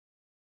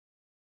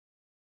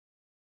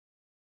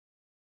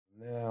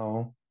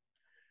Now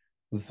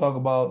let's talk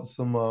about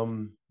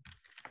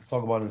let's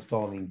talk about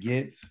installing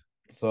Git.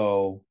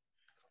 So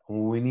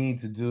what we need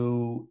to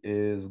do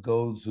is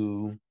go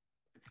to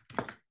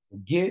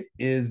Git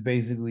is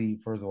basically,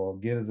 first of all,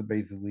 Git is a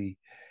basically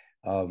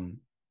um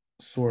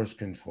source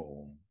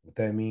control. What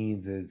that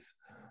means is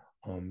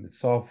it's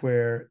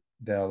software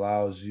that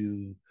allows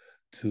you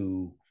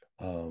to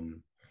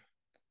um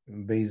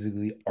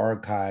basically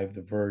archive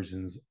the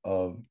versions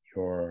of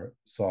your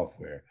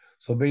software.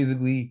 So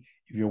basically,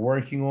 if you're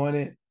working on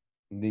it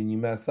and then you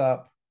mess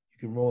up, you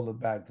can roll it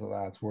back to the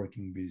last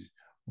working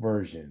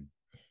version,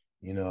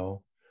 you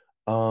know.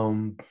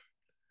 Um,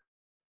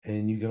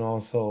 and you can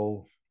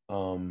also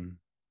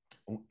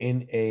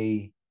in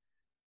a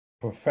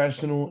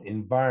professional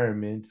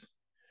environment,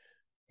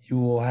 you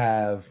will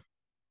have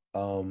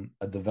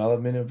a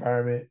development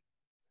environment,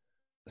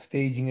 a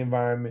staging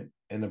environment,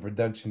 and a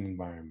production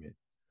environment.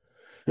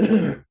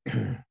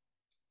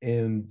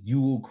 And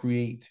you will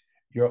create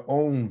your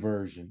own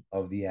version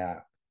of the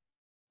app.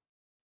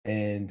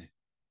 And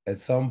at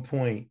some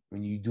point,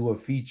 when you do a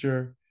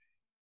feature,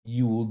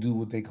 you will do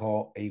what they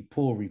call a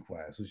pull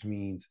request, which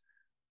means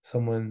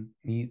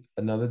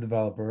another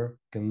developer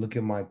can look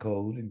at my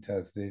code and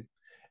test it.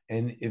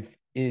 And if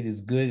it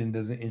is good and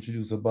doesn't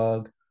introduce a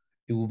bug,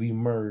 it will be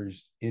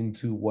merged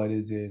into what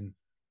is in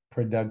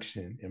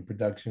production, and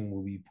production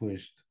will be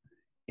pushed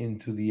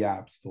into the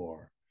app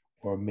store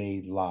or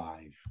made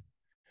live.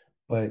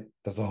 But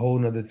that's a whole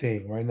nother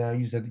thing. Right now,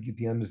 you just have to get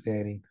the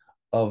understanding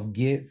of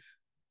Git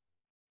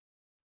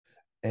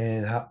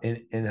and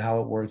how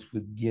it works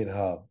with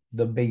GitHub,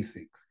 the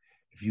basics.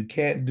 If you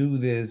can't do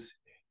this,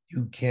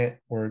 you can't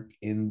work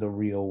in the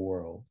real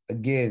world.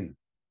 Again,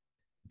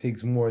 it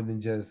takes more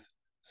than just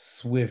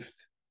Swift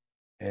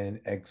and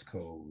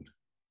Xcode.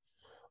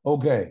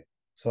 Okay,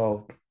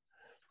 so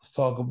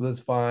let's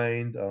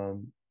find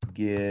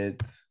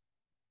Git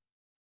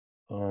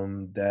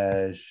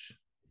dash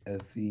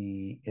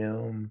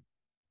SEM.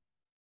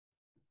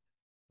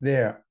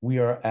 There, we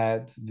are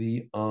at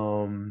the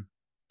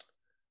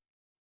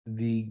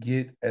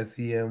Git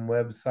SEM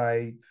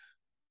website,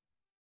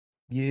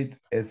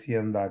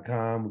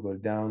 gitsem.com. We'll go to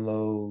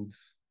downloads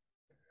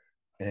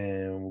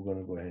and we're going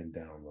to go ahead and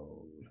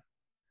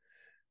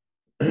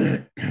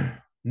download.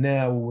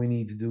 Now, what we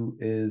need to do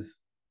is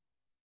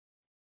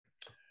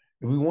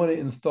if we want to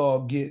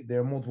install Git, there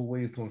are multiple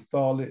ways to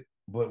install it.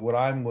 But what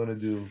I'm going to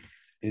do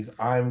is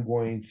I'm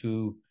going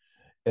to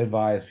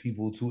advise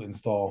people to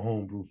install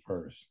Homebrew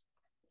first.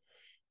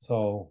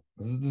 So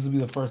this will be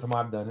the first time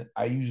I've done it.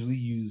 I usually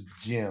use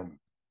Gem.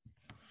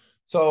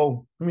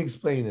 So let me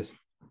explain this.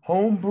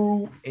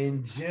 Homebrew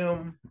and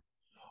Gem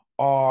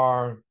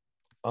are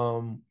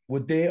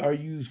what they are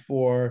used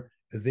for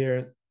is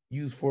they're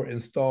used for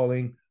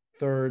installing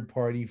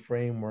third-party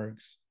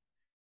frameworks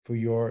for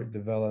your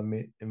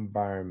development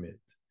environment.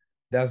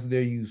 That's what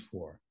they're used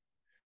for.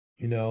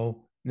 Now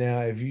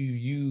if you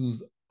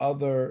use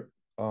other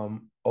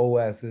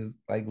OSs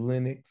like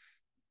Linux,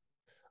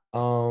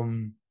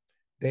 um,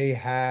 they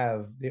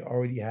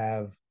already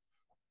have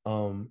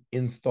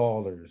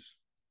installers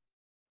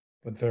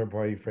for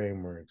third-party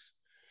frameworks.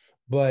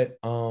 But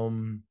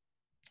with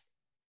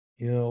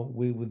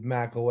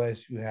Mac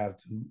OS, you have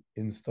to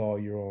install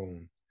your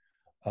own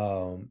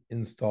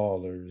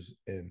installers,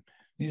 and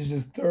these are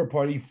just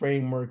third-party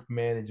framework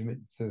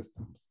management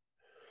systems.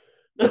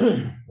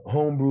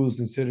 Homebrew is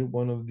considered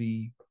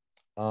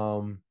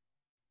um,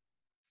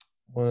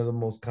 one of the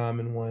most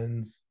common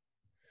ones,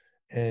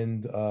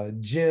 and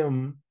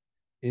Gem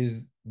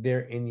is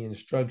there in the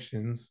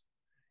instructions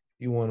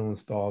if you want to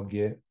install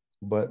Git.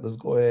 But let's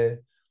go ahead.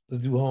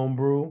 Let's do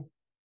Homebrew.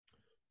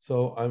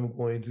 So I'm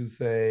going to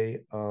say,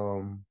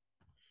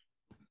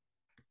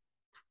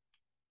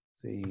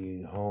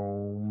 see,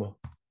 Homebrew.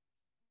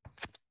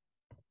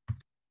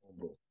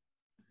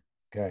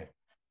 Okay.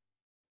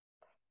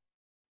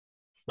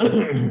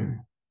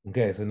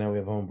 Okay, so now we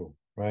have Homebrew,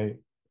 right?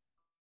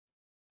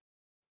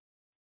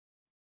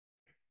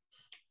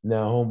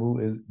 Now Homebrew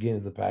is again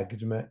is a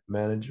package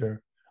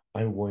manager.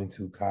 I'm going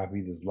to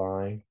copy this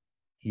line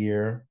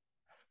here.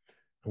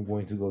 I'm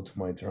going to go to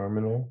my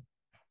terminal,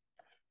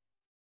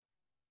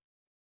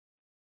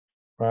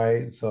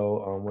 right?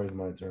 So where's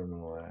my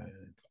terminal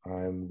at?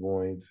 I'm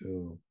going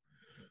to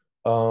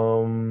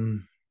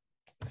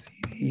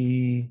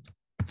CD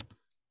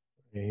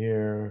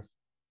here.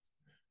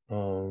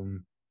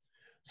 Um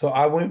so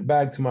I went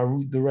back to my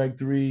root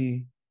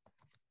directory,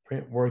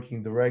 print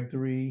working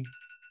directory.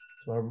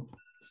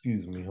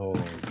 Excuse me, hold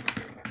on.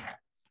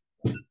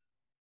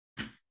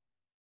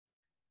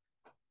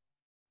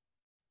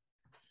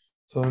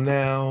 So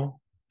now,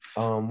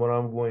 what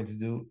I'm going to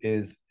do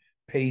is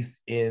paste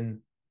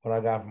in what I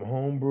got from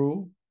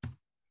Homebrew,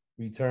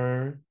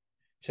 return,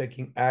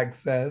 checking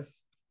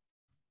access.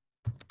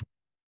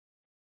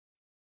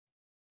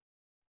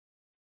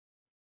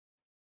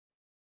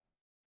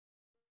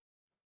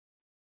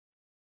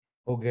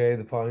 Okay,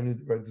 the following new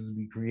directives will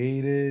be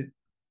created.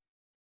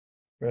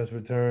 Press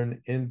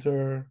return,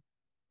 enter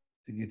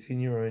to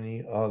continue or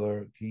any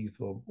other keys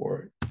to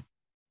abort.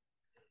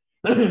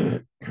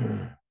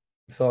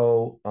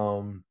 So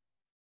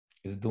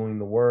it's doing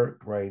the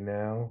work right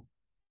now.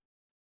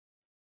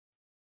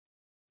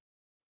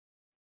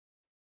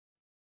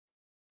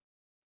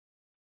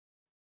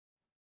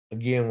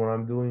 Again, what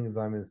I'm doing is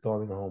I'm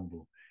installing a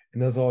homebrew.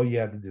 And that's all you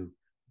have to do.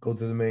 Go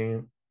to the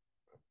main.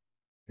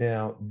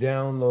 Now,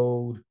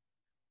 download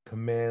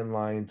command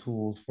line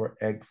tools for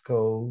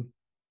Xcode.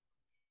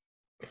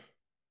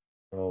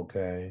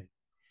 Okay.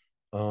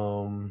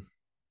 Um,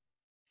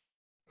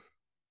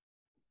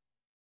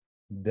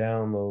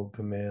 download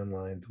command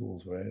line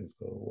tools for Xcode.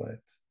 What?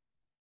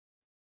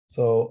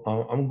 So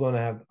I'm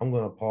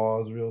gonna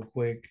pause real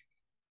quick.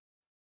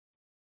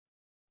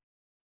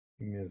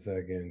 Give me a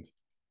second.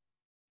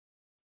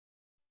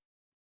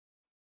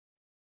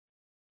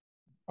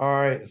 All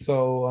right,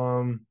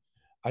 so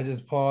I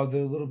just paused it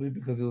a little bit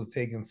because it was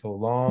taking so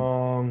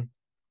long,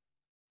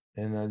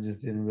 and I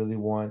just really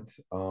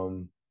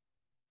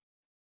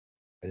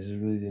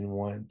didn't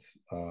want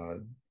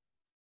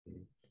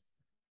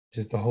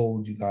just to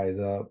hold you guys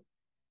up.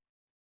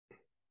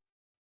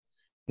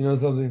 You know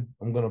something?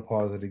 I'm gonna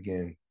pause it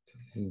again till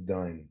this is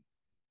done.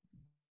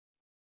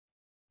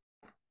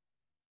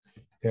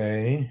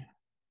 Okay.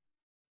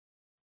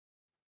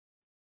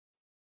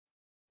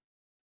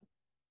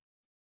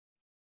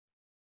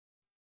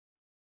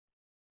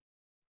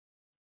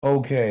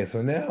 Okay,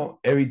 so now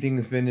everything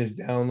is finished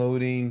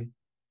downloading.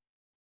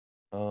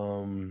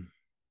 Um,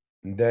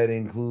 that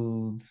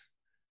includes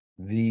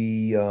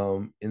the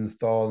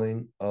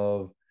installing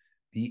of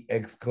the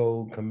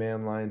Xcode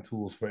command line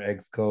tools for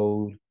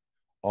Xcode.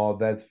 All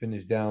that's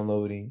finished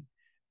downloading,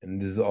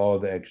 and this is all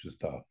the extra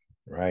stuff,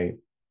 right?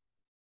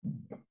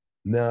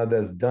 Now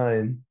that's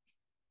done.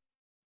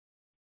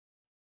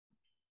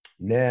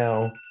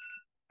 Now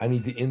I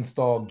need to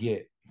install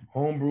Git.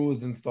 Homebrew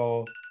is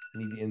installed. I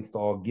need to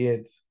install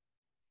Git.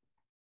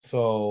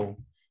 So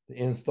to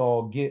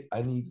install Git,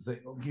 I need to say,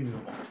 oh, give me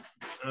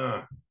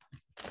one.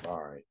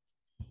 All right.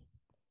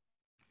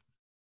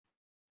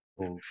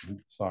 Oh,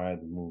 sorry, I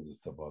had to move this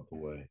stuff out the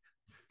way.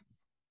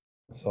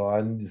 So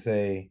I need to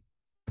say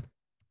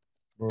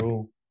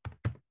brew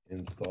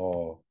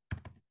install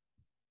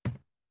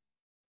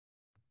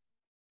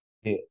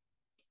Git,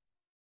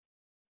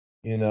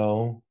 you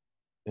know,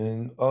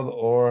 and other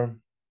or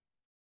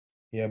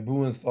yeah,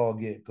 brew install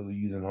Git because we're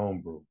using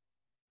homebrew.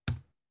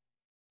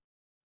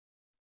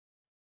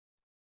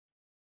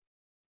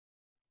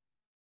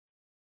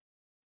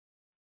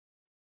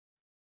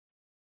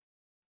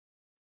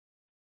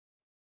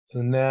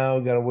 So now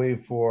we gotta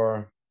wait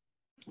for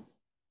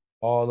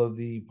all of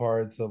the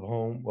parts of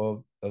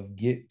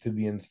Git to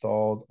be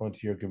installed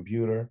onto your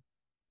computer.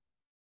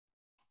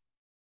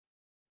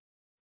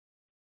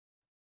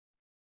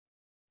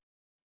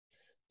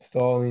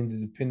 Installing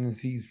the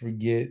dependencies for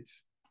Git.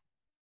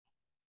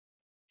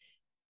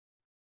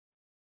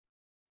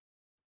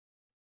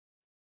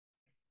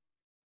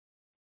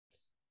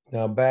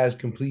 Now bash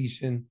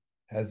completion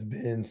has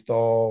been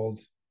installed.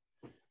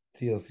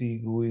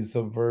 TLC GUI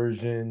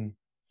subversion.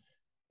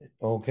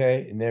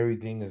 Okay, and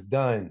everything is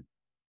done.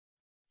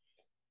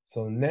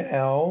 So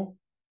now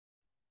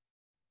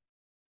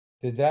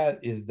that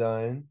that is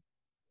done,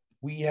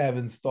 we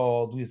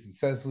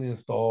successfully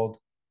installed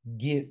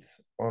Git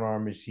on our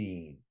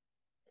machine.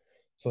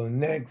 So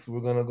next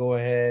we're gonna go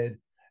ahead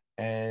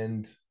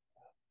and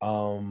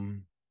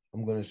um,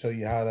 I'm gonna show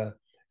you how to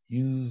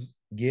use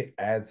Git,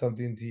 add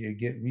something to your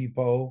Git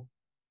repo,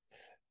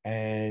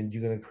 and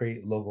you're gonna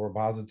create local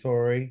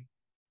repository,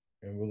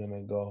 and we're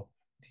gonna go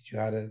teach you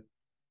how to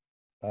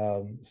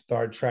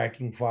start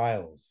tracking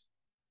files.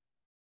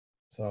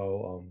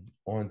 So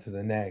on to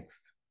the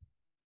next.